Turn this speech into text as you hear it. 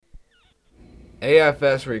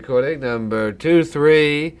AFS recording number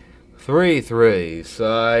 2333,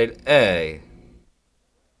 side A.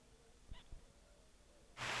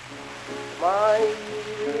 My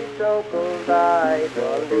rich uncle died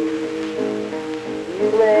one day.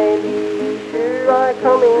 You may be sure I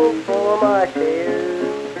come in for my share.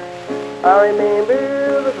 I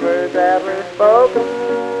remember the words that were spoken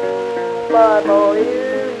by boy,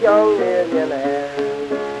 you young millionaire.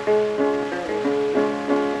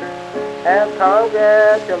 And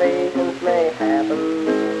congratulations may happen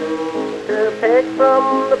to pick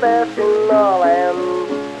from the best in the land.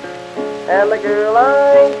 And the girl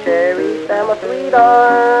I cherished and my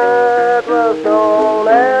sweetheart was known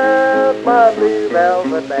as my Blue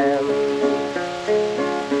Velvet Band.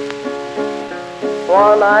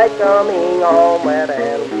 One night coming home wet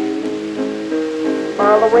and blue,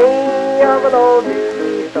 on the way of an old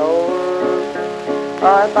jewelry store,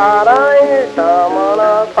 I thought I heard someone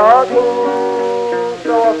talking,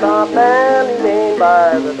 so I stopped and remained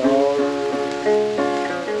by the door.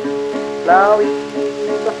 Now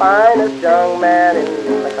he's the finest young man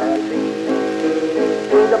in the country.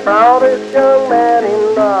 He's the proudest young man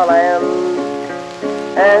in the land.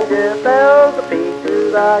 And just as the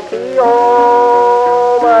pictures I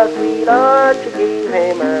keyhole, my sweetheart, she gave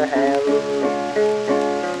him her hand.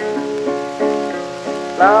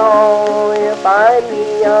 Now you find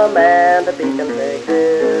me a man to be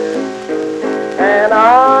convicted, and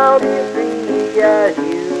I'll be free as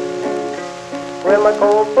you. With my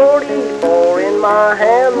Colt 44 in my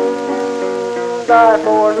hand, I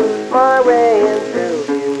forced my way into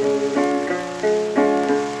view.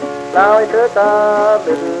 Now he took a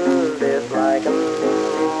little disliking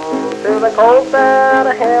to the Colt that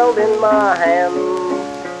I held in my hand,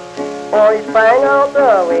 for he sprang out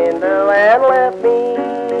the window and left me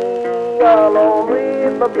alone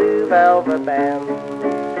with my Blue Velvet Band.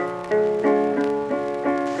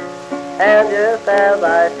 And just as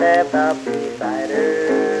I stepped up beside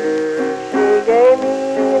her, she gave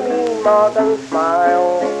me a mean mocking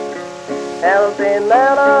smile, and then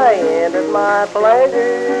that I ended my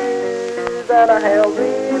pleasures, that I held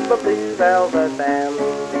with my Blue Velvet Band.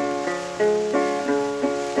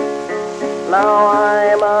 Now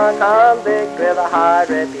I'm a convict with a high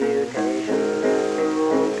reputation.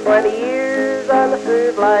 20 years I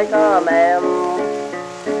served like a man,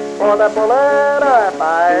 for the bullet I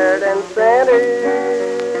fired and sent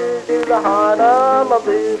her to the heart of my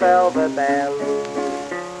Blue Velvet Band.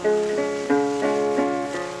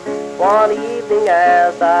 One evening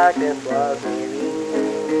as darkness was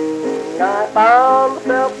nearing, I found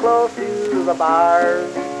myself close to the bar.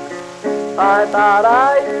 I thought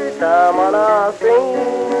I heard someone sing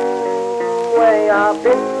way up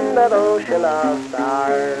in that ocean of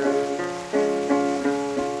stars.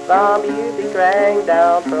 The music rang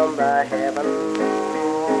down from the heavens,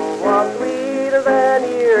 was sweeter than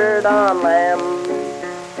you heard on land,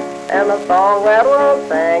 and the song that was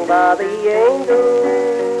sang by the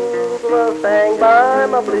angels was sang by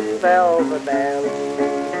my Blue Velvet Band.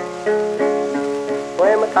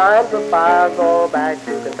 When the times of fire go back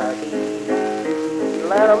to Kentucky,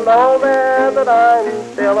 let them know that I'm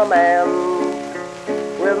still a man,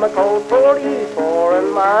 with my Colt 44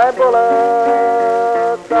 and my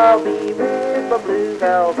bullets, I'll be with my Blue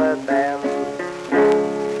Velvet Band.